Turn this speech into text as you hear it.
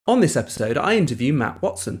On this episode, I interview Matt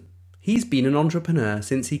Watson. He's been an entrepreneur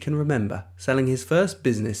since he can remember, selling his first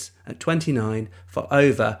business at 29 for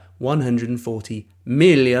over $140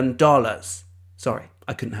 million. Sorry,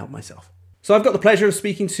 I couldn't help myself. So I've got the pleasure of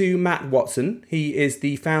speaking to Matt Watson. He is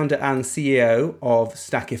the founder and CEO of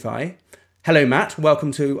Stackify. Hello, Matt.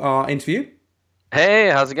 Welcome to our interview. Hey,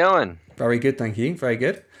 how's it going? Very good, thank you. Very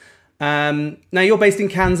good. Now you're based in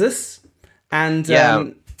Kansas, and Yeah,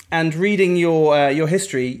 reading your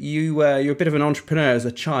history, you're a bit of an entrepreneur as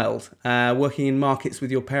a child, working in markets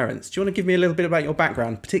with your parents. Do you want to give me a little bit about your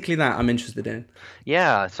background, particularly that I'm interested in?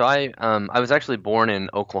 yeah. So I was actually born in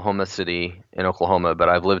Oklahoma City in Oklahoma, but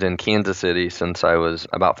I've lived in Kansas City since I was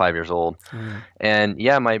about 5 years old. Mm. And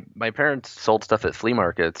yeah, my parents sold stuff at flea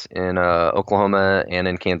markets in Oklahoma and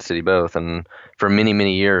in Kansas City both. And for many,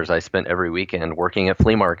 many years, I spent every weekend working at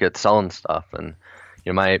flea markets selling stuff. And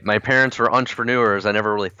my parents were entrepreneurs. I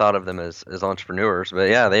never really thought of them as entrepreneurs, but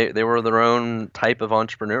yeah, they were their own type of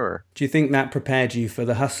entrepreneur. Do you think that prepared you for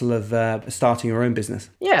the hustle of starting your own business?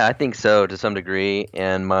 Yeah, I think so to some degree.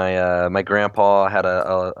 And my grandpa had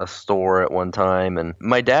a store at one time, and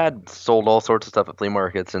my dad sold all sorts of stuff at flea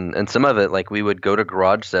markets, and some of it, like we would go to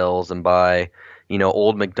garage sales and buy,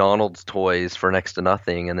 old McDonald's toys for next to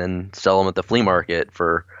nothing, and then sell them at the flea market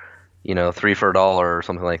for, three for a dollar or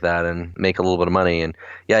something like that, and make a little bit of money. And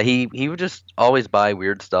yeah, he would just always buy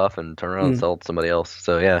weird stuff and turn around and Mm. sell it to somebody else.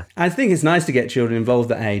 So yeah. I think it's nice to get children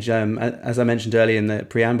involved at age. As I mentioned earlier in the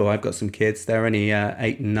preamble, I've got some kids. They're only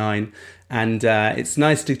 8 and 9, and it's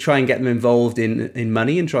nice to try and get them involved in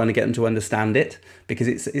money and trying to get them to understand it because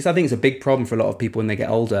it's I think it's a big problem for a lot of people when they get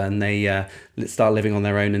older and they start living on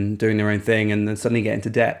their own and doing their own thing and then suddenly get into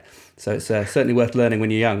debt. So it's certainly worth learning when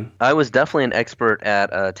you're young. I was definitely an expert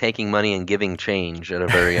at taking money and giving change at a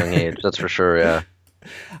very young age. That's for sure. Yeah.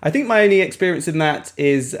 I think my only experience in that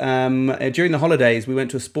is during the holidays, we went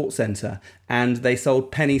to a sports centre and they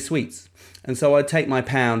sold penny sweets. And so I'd take my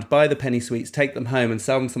pound, buy the penny sweets, take them home and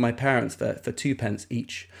sell them to my parents for 2 pence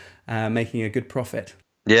each, making a good profit.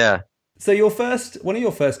 Yeah. So one of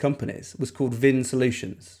your first companies was called Vin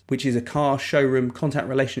Solutions, which is a car showroom contact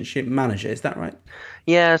relationship manager. Is that right?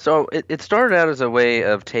 Yeah. So it started out as a way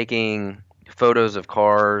of taking photos of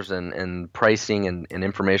cars and pricing and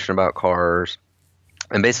information about cars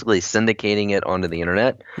and basically syndicating it onto the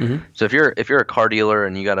internet. Hmm. So if you're a car dealer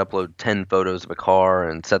and you got to upload 10 photos of a car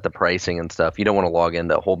and set the pricing and stuff, you don't want to log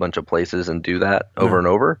into a whole bunch of places and do that over No. and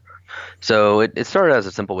over. So it started as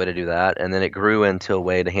a simple way to do that, and then it grew into a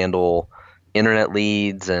way to handle internet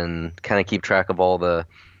leads and kind of keep track of all the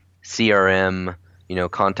CRM,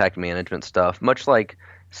 contact management stuff, much like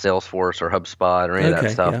Salesforce or HubSpot or any of that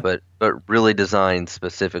Okay, stuff, yeah. but really designed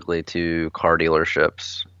specifically to car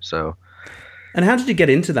dealerships. So, And how did you get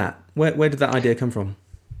into that? Where did that idea come from?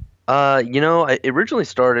 it originally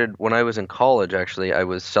started when I was in college. Actually, I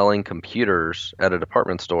was selling computers at a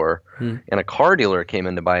department store, Hmm. and a car dealer came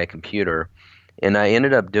in to buy a computer. And I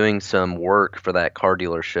ended up doing some work for that car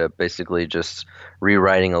dealership, basically just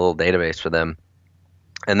rewriting a little database for them.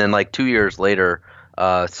 And then, like 2 years later,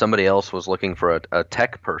 somebody else was looking for a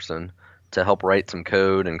tech person to help write some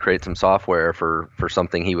code and create some software for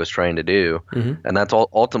something he was trying to do. Hmm. And that's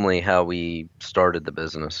ultimately how we started the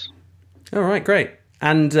business. All right, great.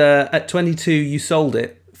 And at 22, you sold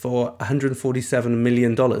it for $147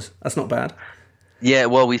 million. That's not bad. Yeah,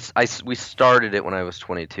 well, we started it when I was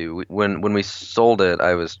 22. When we sold it,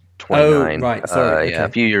 I was Oh, 29. right. Sorry. Yeah, a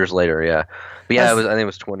Okay. few years later, yeah. But yeah, That's I think it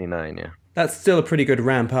was 29, yeah. that's still a pretty good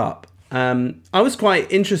ramp up. I was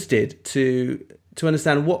quite interested to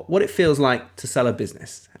understand what it feels like to sell a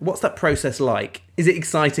business. What's that process like? Is it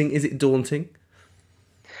exciting? Is it daunting?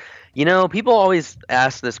 People always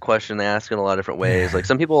ask this question. They ask it in a lot of different ways. Like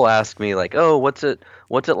some people ask me like, "Oh, what's it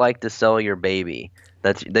like to sell your baby?"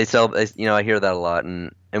 I hear that a lot.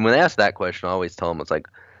 And when they ask that question, I always tell them it's like,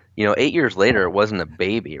 8 years later, it wasn't a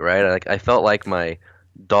baby, right? Like I felt like my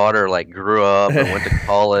daughter like grew up and went to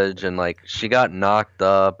college and like she got knocked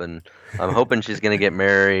up and I'm hoping she's gonna get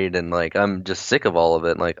married and like I'm just sick of all of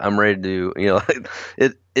it. Like I'm ready to,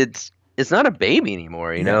 it's not a baby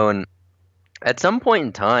anymore, Yeah. and at some point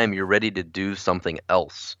in time, you're ready to do something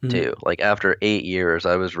else Mm. too. Like after 8 years,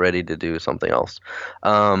 I was ready to do something else.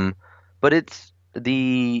 Um, but I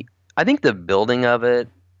think the building of it,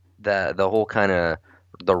 that the whole kind of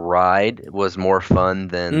the ride was more fun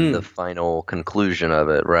than the Mm. final conclusion of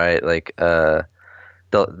it, right? Like, the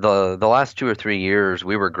last 2 or 3 years,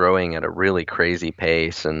 we were growing at a really crazy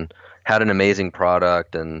pace and had an amazing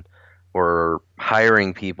product and were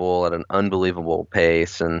hiring people at an unbelievable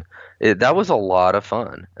pace, and that was a lot of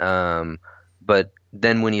fun. But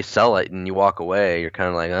then when you sell it and you walk away, you're kind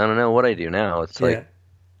of like, I don't know what I do now. It's like Yeah.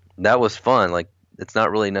 that was fun. Like it's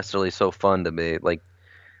not really necessarily so fun to be like,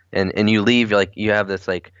 and you leave like you have this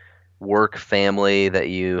like work family that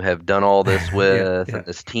you have done all this Yeah, with yeah. and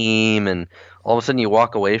this team, and all of a sudden you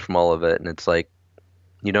walk away from all of it and it's like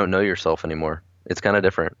you don't know yourself anymore. It's kind of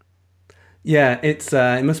different. Yeah, it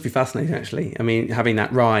must be fascinating actually. I mean, having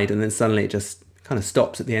that ride and then suddenly it just kind of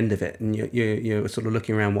stops at the end of it, and you're sort of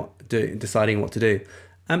looking around deciding what to do.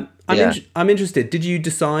 Yeah. I'm interested. Did you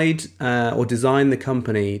decide or design the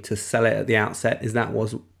company to sell it at the outset? Is that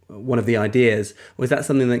was one of the ideas, or is that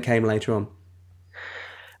something that came later on?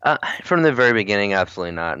 From the very beginning,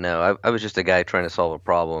 absolutely not. No, I was just a guy trying to solve a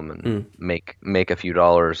problem and Mm, make a few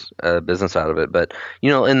dollars business out of it. But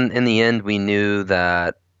in the end, we knew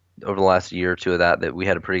that over the last year or two of that we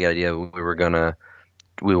had a pretty good idea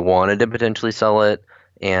we wanted to potentially sell it,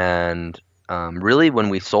 and really when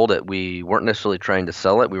we sold it, we weren't necessarily trying to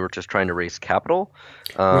sell it. We were just trying to raise capital.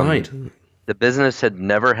 Um, right. the business had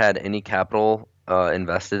never had any capital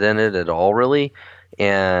invested in it at all, really.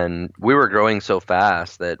 And we were growing so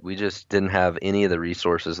fast that we just didn't have any of the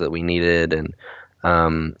resources that we needed.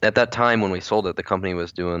 And at that time, when we sold it, the company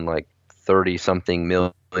was doing like 30 something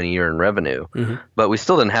million a year in revenue, Hmm. but we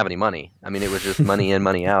still didn't have any money. I mean, it was just money in,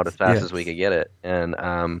 money out as fast Yeah. as we could get it. And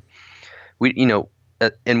and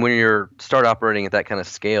when you're start operating at that kind of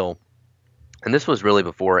scale, and this was really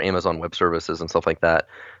before Amazon Web Services and stuff like that.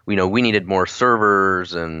 We needed more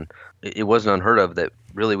servers, and it wasn't unheard of that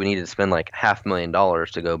really we needed to spend like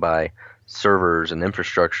 $500,000 to go buy servers and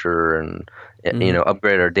infrastructure and Hmm.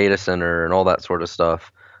 upgrade our data center and all that sort of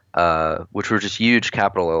stuff, which were just huge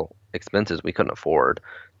capital expenses we couldn't afford.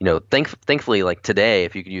 Thankfully, like today,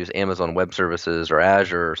 if you could use Amazon Web Services or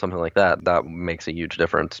Azure or something like that, that makes a huge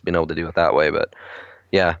difference being able to do it that way. But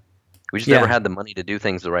yeah, we just never Yeah. had the money to do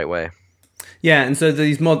things the right way. Yeah, and so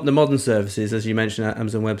the modern services, as you mentioned,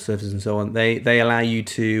 Amazon Web Services and so on, they allow you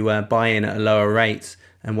to buy in at a lower rate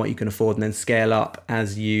and what you can afford, and then scale up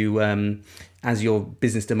as your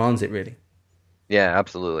business demands it. Really, Yeah,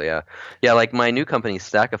 absolutely. Yeah. Yeah, like my new company,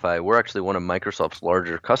 Stackify, we're actually one of Microsoft's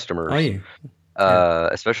larger are customers, you? Yeah.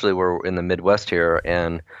 especially where we're in the Midwest here.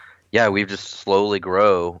 And yeah, we've just slowly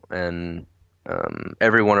grow, and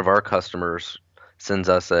every one of our customers sends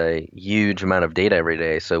us a huge amount of data every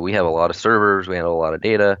day. So we have a lot of servers, we handle a lot of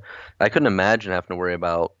data. I couldn't imagine having to worry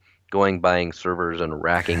about buying servers and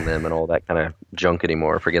racking them and all that kind of junk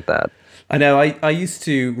anymore. Forget that. I know. I used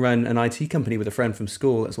to run an IT company with a friend from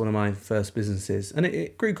school. That's one of my first businesses, and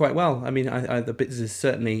it grew quite well. I mean, the business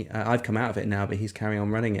certainly I've come out of it now, but he's carrying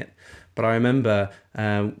on running it. But I remember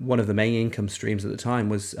one of the main income streams at the time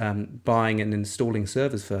was buying and installing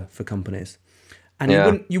servers for companies. And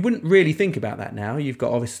Yeah. you wouldn't really think about that now. You've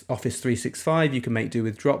got Office 365, you can make do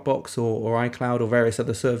with Dropbox or iCloud or various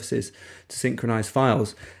other services to synchronize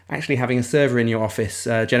files. Actually, having a server in your office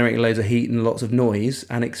generating loads of heat and lots of noise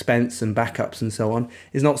and expense and backups and so on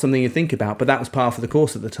is not something you think about, but that was par for the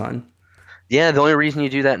course at the time. Yeah, the only reason you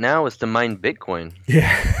do that now is to mine Bitcoin.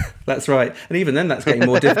 Yeah, that's right. And even then, that's getting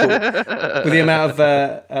more difficult with the amount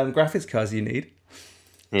of graphics cards you need.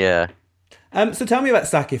 Yeah. So tell me about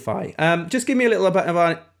Stackify. Just give me a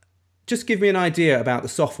little just give me an idea about the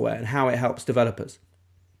software and how it helps developers.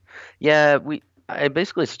 Yeah, I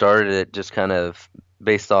basically started it just kind of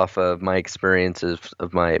based off of my experiences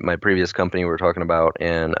of my previous company we were talking about,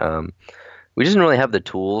 and we just didn't really have the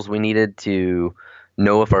tools we needed to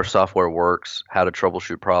know if our software works, how to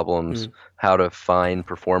troubleshoot problems, Mm, how to find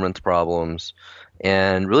performance problems,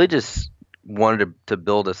 and really just wanted to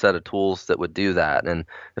build a set of tools that would do that. And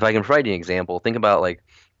if I can provide you an example, think about like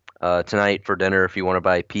tonight for dinner if you want to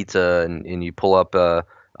buy pizza and you pull up a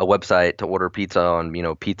website to order pizza on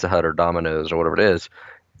Pizza Hut or Domino's or whatever it is.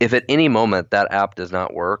 If at any moment that app does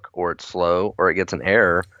not work or it's slow or it gets an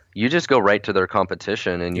error, you just go right to their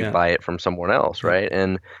competition and you yeah, buy it from someone else, yeah. right?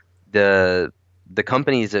 And the the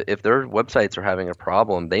companies, if their websites are having a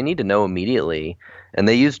problem, they need to know immediately, and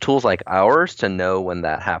they use tools like ours to know when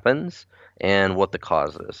that happens and what the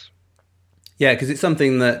cause is. Yeah, because it's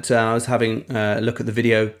something that I was having a look at the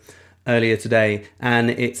video earlier today, and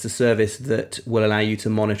it's a service that will allow you to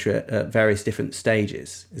monitor it at various different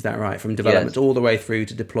stages. Is that right? From development Yes. all the way through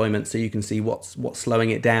to deployment, so you can see what's slowing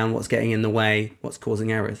it down, what's getting in the way, what's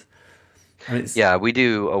causing errors. And it's Yeah, we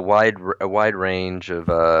do a wide range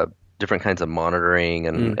of different kinds of monitoring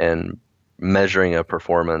mm. and measuring of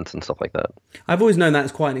performance and stuff like that. I've always known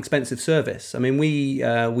that's quite an expensive service. I mean,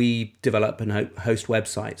 we develop and host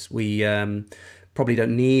websites. We probably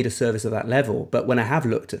don't need a service of that level, but when I have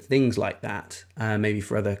looked at things like that, maybe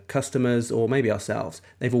for other customers or maybe ourselves,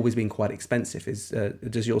 they've always been quite expensive.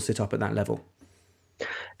 Does yours sit up at that level?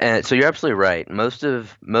 And so you're absolutely right. Most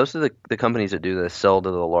of the companies that do this sell to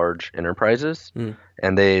the large enterprises, Mm.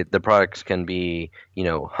 and the products can be,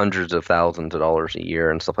 hundreds of thousands of dollars a year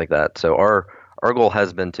and stuff like that. So our goal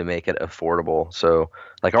has been to make it affordable. So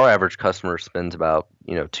like our average customer spends about,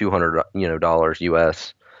 200, dollars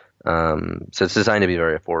US. So it's designed to be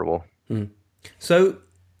very affordable. Mm. So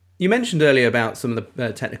you mentioned earlier about some of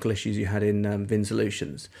the technical issues you had in Vin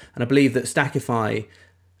Solutions, and I believe that Stackify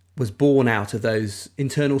was born out of those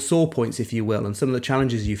internal sore points, if you will, and some of the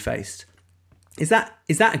challenges you faced. Is that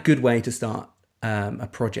a good way to start a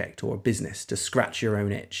project or a business, to scratch your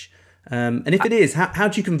own itch? And if it is, how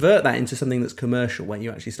do you convert that into something that's commercial when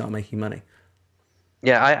you actually start making money?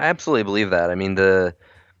 Yeah, I absolutely believe that. I mean,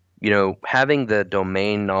 having the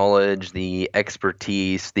domain knowledge, the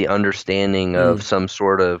expertise, the understanding of Mm. some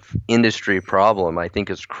sort of industry problem, I think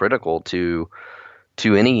is critical to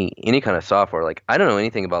any kind of software. Like I don't know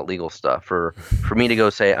anything about legal stuff. For me to go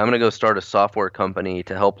say I'm going to go start a software company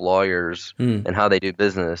to help lawyers Mm. and how they do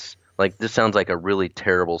business, like this sounds like a really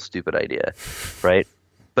terrible, stupid idea, right?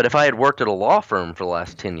 But if I had worked at a law firm for the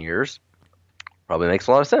last 10 years, probably makes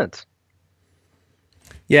a lot of sense.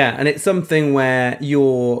 Yeah, and it's something where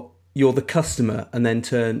you're the customer, and then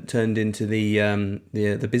turned into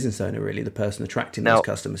the business owner, really, the person attracting those Now,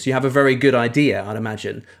 customers. So you have a very good idea, I'd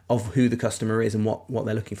imagine, of who the customer is and what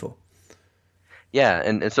they're looking for. yeah,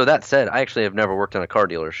 and so that said, I actually have never worked in a car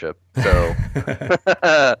dealership. So,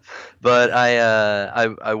 but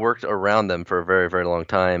I worked around them for a very, very long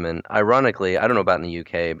time. And ironically, I don't know about in the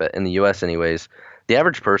UK, but in the US anyways, the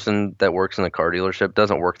average person that works in a car dealership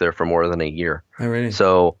doesn't work there for more than a year. Oh, really?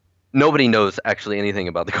 So nobody knows actually anything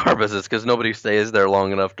about the car business because nobody stays there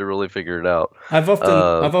long enough to really figure it out.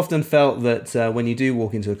 Uh, I've often felt that when you do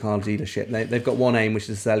walk into a car dealership, they've got one aim, which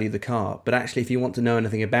is to sell you the car. But actually, if you want to know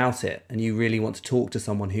anything about it, and you really want to talk to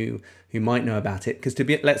someone who might know about it, because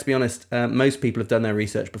let's be honest, most people have done their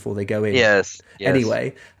research before they go in. yes, yes.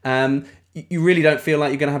 Anyway, you really don't feel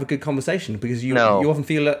like you're going to have a good conversation, because you No. often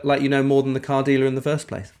feel like you know more than the car dealer in the first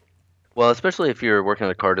place. Well, especially if you're working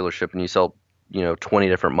at a car dealership and you sell, 20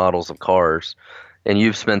 different models of cars, and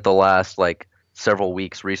you've spent the last like several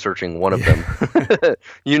weeks researching one of them.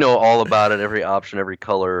 You know all about it, every option, every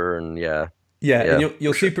color, and yeah, Yeah, and yeah,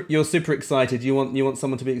 you're super excited. You want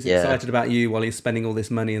someone to be yeah, excited about you while you're spending all this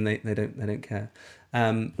money, and they don't care.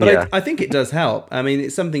 But yeah, I think it does help. I mean,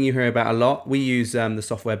 it's something you hear about a lot. We use the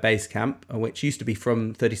software Basecamp, which used to be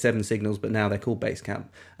from 37 Signals, but now they're called Basecamp,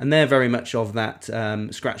 and they're very much of that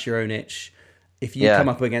scratch your own itch. If you yeah, come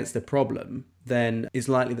up against a problem, then it's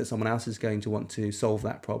likely that someone else is going to want to solve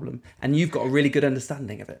that problem, and you've got a really good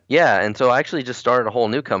understanding of it. yeah. And so I actually just started a whole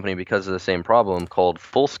new company because of the same problem called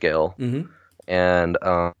Full Scale. Hmm. And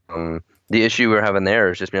the issue we're having there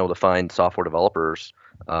is just being able to find software developers,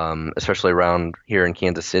 especially around here in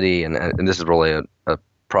Kansas City. And this is really a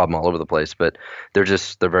problem all over the place, but they're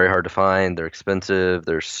very hard to find. They're expensive.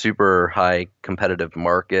 They're super high competitive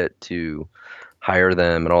market to hire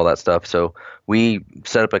them and all that stuff. So we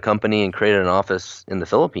set up a company and created an office in the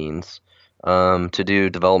Philippines to do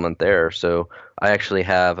development there. So I actually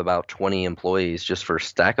have about 20 employees just for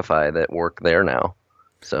Stackify that work there now.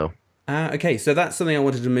 So. Okay, so that's something I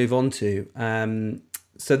wanted to move on to.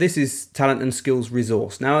 So this is Talent and Skills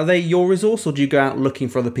Resource. Now, are they your resource, or do you go out looking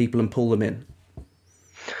for other people and pull them in?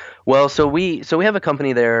 Well, so we have a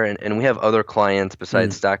company there, and we have other clients Mm.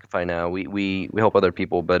 besides Stackify now. We help other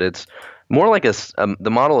people, but it's more like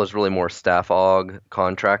the model is really more staff aug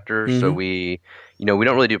contractors. So Hmm. we don't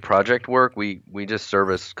really do project work. We just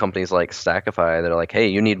service companies like Stackify that are like, hey,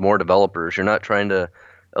 you need more developers. You're not trying to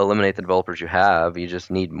eliminate the developers you have. You just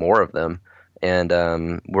need more of them, and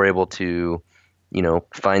we're able to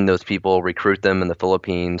find those people, recruit them in the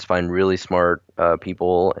Philippines, find really smart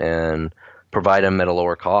people, and provide them at a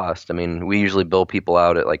lower cost. I mean, we usually bill people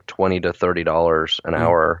out at like $20 to $30 an Mm.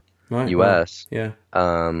 hour Right. Wow. US, Yeah.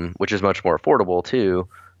 which is much more affordable too,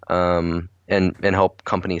 and help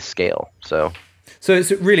companies scale. So So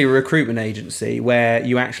it's really a recruitment agency where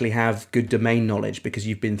you actually have good domain knowledge because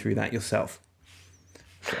you've been through that yourself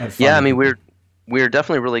of yeah, I finding mean people. we're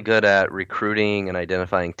definitely really good at recruiting and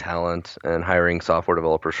identifying talent and hiring software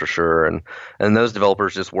developers for sure. And those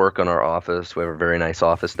developers just work on our office. We have a very nice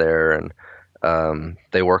office there, and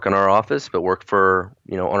they work on our office, but work for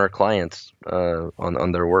on our clients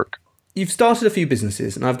on their work. You've started a few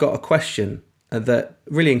businesses, and I've got a question that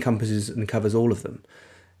really encompasses and covers all of them.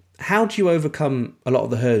 How do you overcome a lot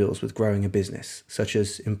of the hurdles with growing a business, such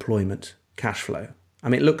as employment, cash flow? I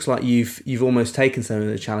mean, it looks like you've almost taken some of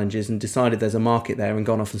the challenges and decided there's a market there and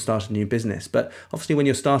gone off and started a new business. But obviously, when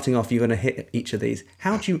you're starting off, you're going to hit each of these.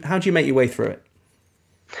 How do you make your way through it?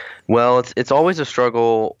 Well, it's always a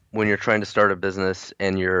struggle when you're trying to start a business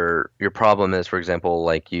and your problem is, for example,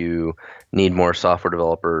 like you need more software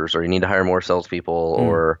developers or you need to hire more salespeople Mm,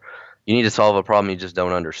 or you need to solve a problem you just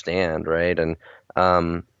don't understand, right? And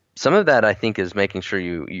um, some of that I think is making sure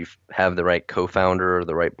you have the right co-founder or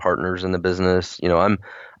the right partners in the business. I'm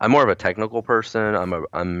more of a technical person.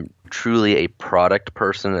 I'm truly a product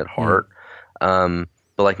person at mm. heart.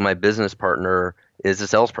 But like my business partner is a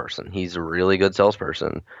salesperson. He's a really good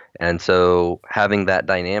salesperson. And so having that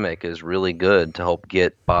dynamic is really good to help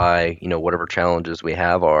get by, whatever challenges we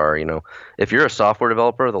have are, if you're a software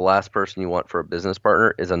developer, the last person you want for a business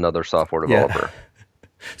partner is another software Yeah. developer.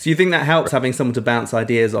 So you think that helps having someone to bounce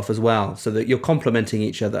ideas off as well, so that you're complementing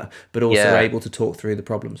each other, but also Yeah, able to talk through the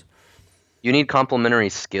problems. you need complementary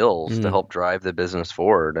skills to Mm, help drive the business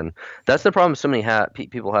forward. And that's the problem so many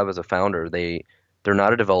people have as a founder. They're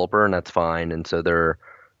not a developer and that's fine. And so they're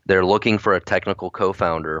looking for a technical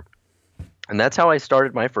co-founder. And that's how I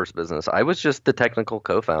started my first business. I was just the technical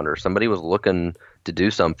co-founder. Somebody was looking to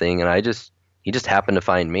do something, and he just happened to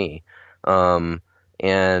find me. Um,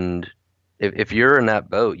 and if you're in that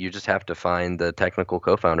boat, you just have to find the technical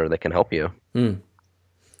co-founder that can help you. mm.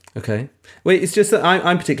 Okay. Well, it's just that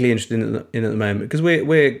I'm particularly interested in at the moment because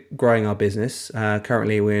we're growing our business.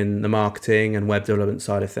 Currently, we're in the marketing and web development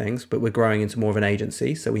side of things, but we're growing into more of an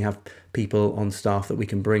agency. So we have people on staff that we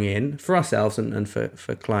can bring in for ourselves and for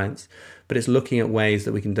clients. But it's looking at ways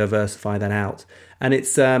that we can diversify that out. And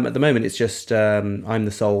it's at the moment, it's just I'm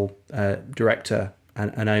the sole director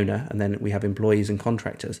and owner, and then we have employees and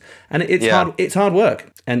contractors, and it's Yeah. hard. It's hard work.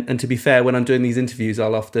 And to be fair, when I'm doing these interviews,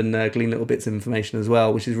 I'll often glean little bits of information as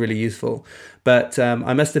well, which is really useful. But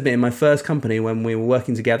I must admit, in my first company, when we were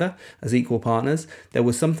working together as equal partners, there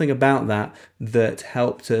was something about that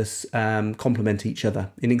helped us complement each other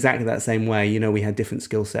in exactly that same way. We had different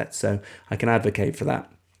skill sets, so I can advocate for that.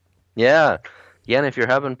 Yeah. Yeah, and if you're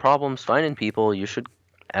having problems finding people, you should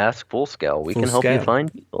ask Full Scale. We Full can help you scale.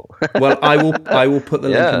 find people. Well, I will put the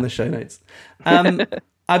link in Yeah. the show notes.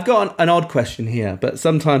 I've got an odd question here, but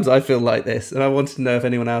sometimes I feel like this, and I wanted to know if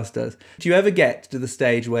anyone else does. Do you ever get to the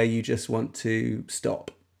stage where you just want to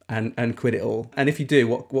stop and quit it all? And if you do,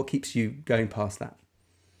 what keeps you going past that?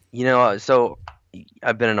 So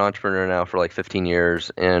I've been an entrepreneur now for like 15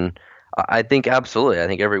 years, and I think absolutely. I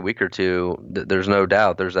think every week or two, there's no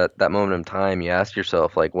doubt. There's that moment in time you ask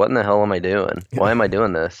yourself, like, what in the hell am I doing? Why am I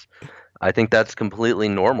doing this? I think that's completely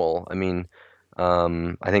normal. I mean,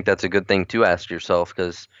 I think that's a good thing to ask yourself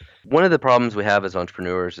because one of the problems we have as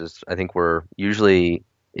entrepreneurs is I think we're usually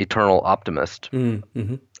eternal optimists.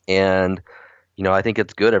 Mm-hmm. And, I think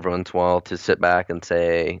it's good every once in a while to sit back and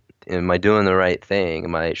say, am I doing the right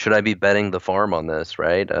thing? Should I be betting the farm on this,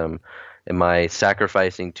 right? Am I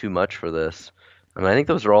sacrificing too much for this? I mean, I think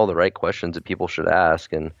those are all the right questions that people should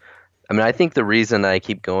ask. And I mean, I think the reason I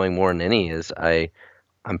keep going more than any is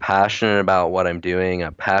I'm passionate about what I'm doing.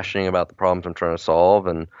 I'm passionate about the problems I'm trying to solve,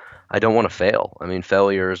 and I don't want to fail. I mean,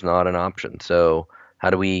 failure is not an option. So, how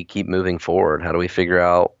do we keep moving forward? How do we figure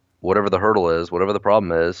out whatever the hurdle is, whatever the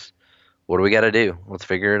problem is? What do we got to do? Let's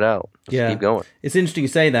figure it out. Let's keep Yeah, going. it's interesting you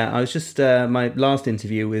say that. I was just my last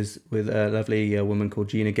interview was with a lovely woman called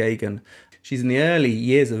Gina Gagan. She's in the early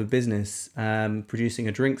years of a business producing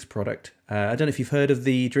a drinks product. I don't know if you've heard of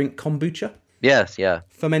the drink kombucha. Yes, yeah.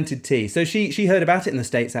 Fermented tea. So she heard about it in the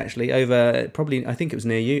States actually over probably I think it was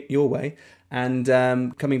near your way. And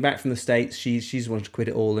coming back from the States, she's wanted to quit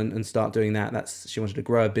it all and start doing that. She wanted to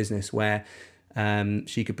grow a business where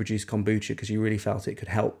she could produce kombucha because she really felt it could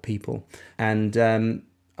help people. And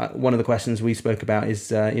one of the questions we spoke about is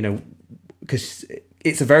because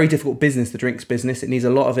it's a very difficult business, the drinks business. It needs a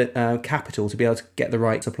lot of capital to be able to get the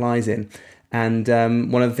right supplies in. And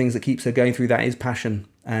one of the things that keeps her going through that is passion.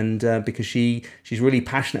 And because she's really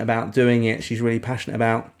passionate about doing it, she's really passionate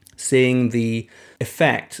about seeing the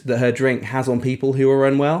effect that her drink has on people who are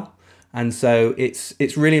unwell. And so it's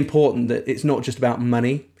really important that it's not just about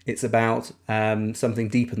money. It's about something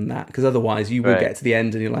deeper than that. Because otherwise, you will Right. get to the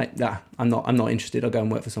end and you're like, I'm not interested. I'll go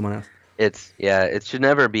and work for someone else. It should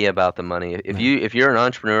never be about the money. No. If you're an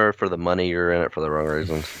entrepreneur for the money, you're in it for the wrong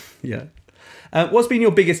reasons. Yeah. What's been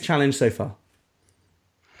your biggest challenge so far?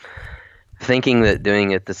 Thinking that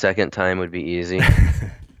doing it the second time would be easy.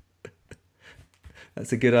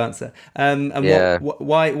 That's a good answer. And Yeah. what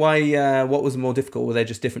was more difficult? Were there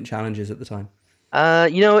just different challenges at the time?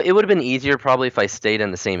 It would have been easier probably if I stayed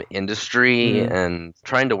in the same industry Mm, and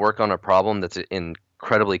trying to work on a problem that's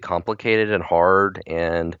incredibly complicated and hard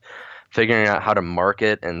and figuring out how to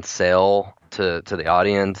market and sell to the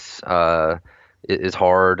audience is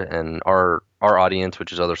hard. And our audience,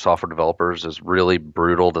 which is other software developers, is really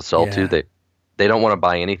brutal to sell to. yeah. they don't want to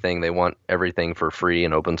buy anything. They want everything for free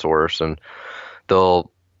and open source, and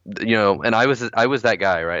they'll, and I was that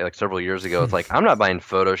guy, right? Like several years ago, it's like, I'm not buying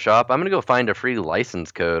Photoshop. I'm gonna go find a free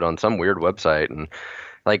license code on some weird website, and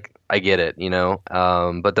like I get it,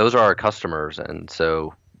 but those are our customers, and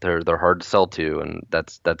so they're hard to sell to, and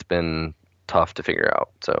that's been tough to figure out.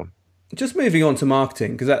 So Just moving on to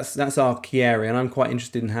marketing, because that's our key area, and I'm quite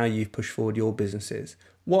interested in how you've pushed forward your businesses.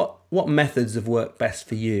 What methods have worked best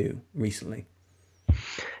for you recently?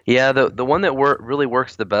 yeah, the one that really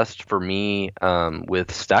works the best for me with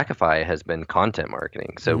Stackify has been content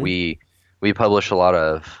marketing. So Hmm. we publish a lot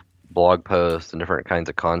of blog posts and different kinds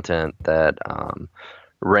of content that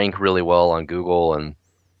rank really well on Google, and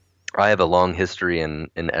I have a long history in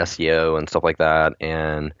SEO and stuff like that.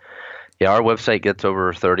 And yeah, our website gets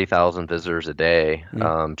over 30,000 visitors a day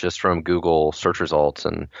just from Google search results,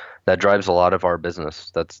 and that drives a lot of our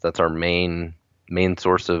business. That's our main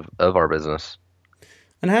source of our business.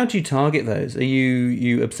 And how do you target those? Are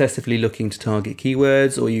you obsessively looking to target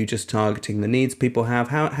keywords, or are you just targeting the needs people have?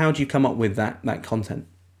 How do you come up with that content?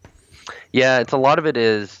 Yeah, it's a lot of it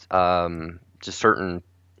is just certain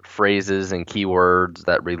phrases and keywords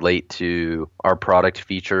that relate to our product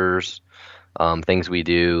features, things we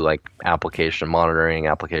do like application monitoring,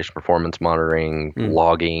 application performance monitoring, Mm.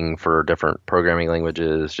 logging for different programming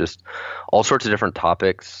languages, just all sorts of different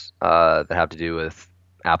topics that have to do with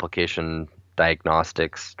application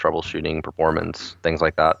diagnostics, troubleshooting, performance, things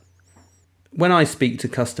like that. When I speak to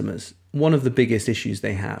customers, one of the biggest issues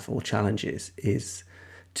they have or challenges is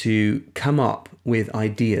to come up with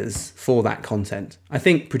ideas for that content. I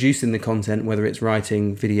think producing the content, whether it's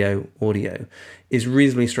writing, video, audio, is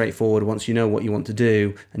reasonably straightforward once you know what you want to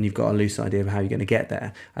do and you've got a loose idea of how you're going to get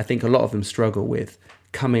there. I think a lot of them struggle with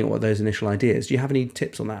coming up with those initial ideas. Do you have any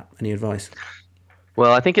tips on that? Any advice?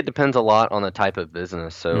 Well, I think it depends a lot on the type of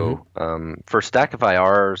business. Hmm. So for Stackify,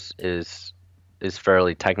 ours is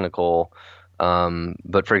fairly technical.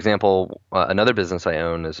 But for example, another business I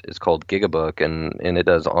own is called Gigabook, and it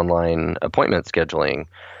does online appointment scheduling.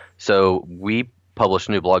 So we publish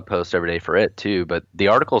new blog posts every day for it too. But the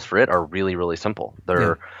articles for it are really, really simple.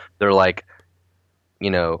 Yeah. They're like,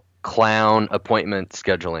 clown appointment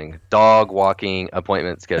scheduling, dog walking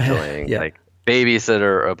appointment scheduling, Yeah. like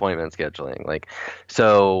babysitter appointment scheduling. Like,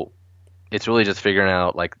 so it's really just figuring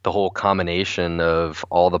out like the whole combination of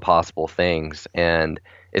all the possible things. And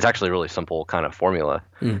it's actually a really simple kind of formula.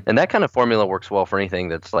 Mm. And that kind of formula works well for anything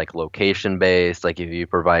that's like location based, like if you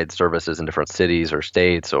provide services in different cities or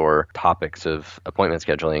states or topics of appointment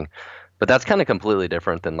scheduling. But that's kind of completely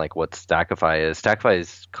different than like what Stackify is.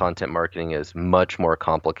 Stackify's content marketing is much more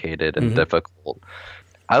complicated and Hmm. difficult.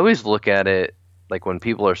 I always look at it like when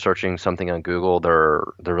people are searching something on Google, they're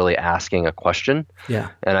really asking a question, Yeah.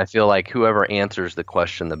 and I feel like whoever answers the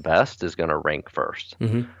question the best is going to rank first.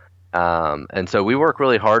 Hmm. And so we work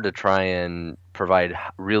really hard to try and provide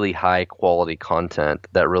really high quality content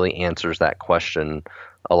that really answers that question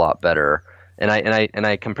a lot better. And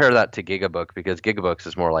I compare that to Gigabook because Gigabooks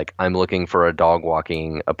is more like I'm looking for a dog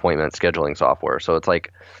walking appointment scheduling software. So it's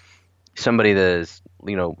like somebody that is,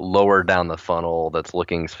 lower down the funnel that's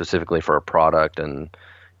looking specifically for a product, and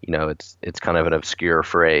it's kind of an obscure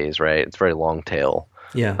phrase, right? It's very long tail.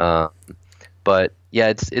 Yeah. Uh, but yeah,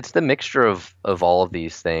 it's the mixture of all of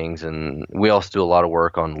these things, and we also do a lot of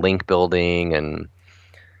work on link building and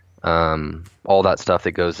all that stuff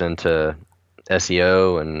that goes into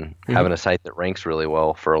SEO and having Hmm. a site that ranks really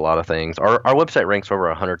well for a lot of things. Our website ranks for over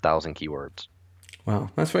 100,000 keywords. Wow,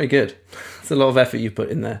 that's very good. It's a lot of effort you put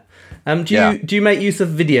in there. Do Yeah, you make use of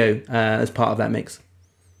video as part of that mix?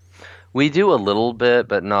 we do a little bit,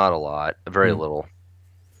 but not a lot, very Mm. little.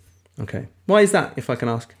 Okay. Why is that, if I can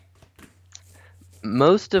ask?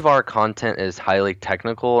 Most of our content is highly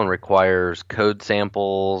technical and requires code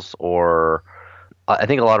samples, or I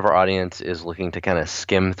think a lot of our audience is looking to kind of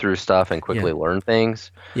skim through stuff and Yeah. quickly learn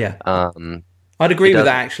things. Yeah. Um, I'd it agree with does,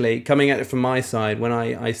 that actually. Coming at it from my side, when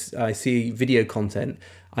I see video content,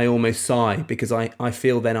 I almost sigh because I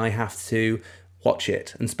feel then I have to watch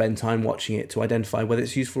it and spend time watching it to identify whether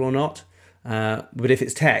it's useful or not. But if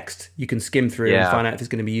it's text, you can skim through and yeah, find out if it's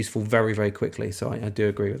going to be useful very, very quickly. So I do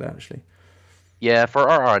agree with that actually. yeah. For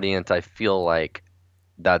our audience, I feel like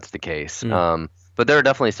that's the case. Mm. But there are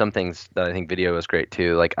definitely some things that I think video is great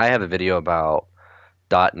too. Like I have a video about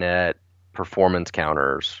 .NET performance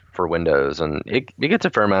counters for Windows, and it gets a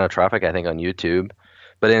fair amount of traffic, I think, on YouTube.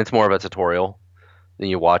 But then it's more of a tutorial. Then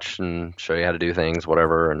you watch and show you how to do things,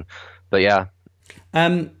 whatever. But yeah,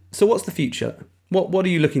 So what's the future? What are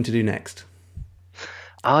you looking to do next?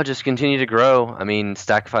 I'll just continue to grow. I mean,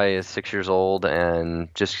 Stackify is 6 years old, and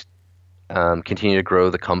just continue to grow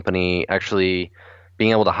the company. Actually,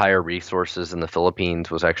 being able to hire resources in the Philippines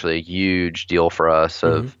was actually a huge deal for us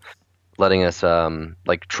of letting us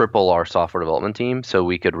like triple our software development team so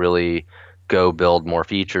we could really go build more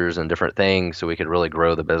features and different things so we could really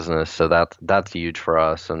grow the business. So that's huge for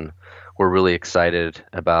us, and we're really excited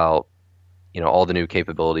about all the new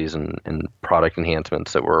capabilities and product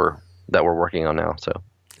enhancements that we're working on now. So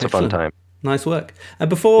it's Excellent. a fun time. Nice work.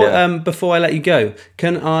 Before I let you go,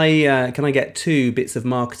 can I get 2 bits of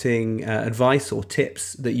marketing advice or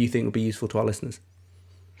tips that you think would be useful to our listeners?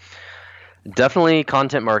 Definitely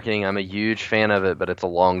content marketing. I'm a huge fan of it, but it's a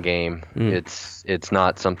long game. It's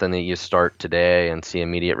not something that you start today and see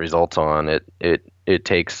immediate results on. It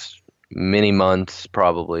takes many months,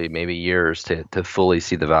 probably maybe years to fully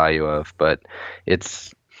see the value of, but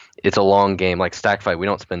it's a long game. Like Stackify, we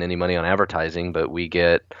don't spend any money on advertising, but we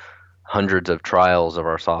get hundreds of trials of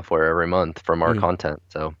our software every month from our content.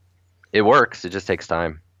 So it works. It just takes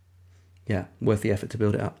time. Yeah, worth the effort to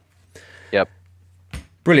build it up. Yep.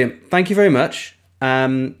 Brilliant. Thank you very much.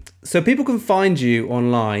 So people can find you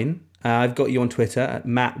online. I've got you on Twitter at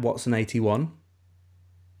MattWatson81.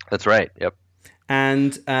 That's right. Yep.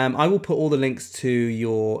 And I will put all the links to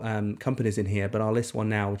your companies in here, but I'll list one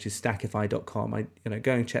now, which is Stackify.com.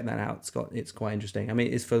 Go and check that out. It's quite interesting. I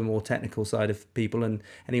mean, it's for the more technical side of people, and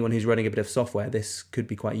anyone who's running a bit of software, this could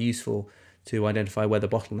be quite useful to identify where the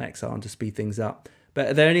bottlenecks are and to speed things up. But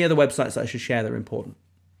are there any other websites that I should share that are important?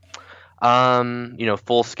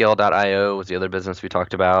 Fullscale.io was the other business we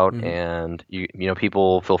talked about, and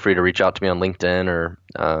people feel free to reach out to me on LinkedIn or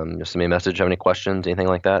just send me a message, have any questions, anything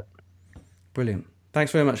like that. Brilliant.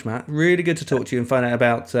 Thanks very much, Matt. Really good to talk to you and find out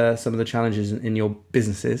about some of the challenges in your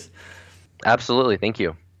businesses. Absolutely. Thank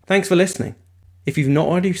you. Thanks for listening. If you've not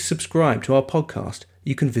already subscribed to our podcast,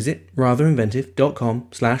 you can visit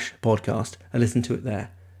ratherinventive.com/podcast and listen to it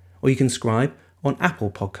there. Or you can subscribe on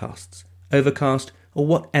Apple Podcasts, Overcast, or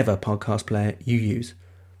whatever podcast player you use.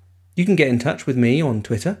 You can get in touch with me on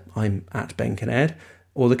Twitter. I'm @Ben Kinnaird,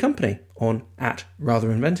 or the company on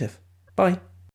 @ratherinventive. Bye.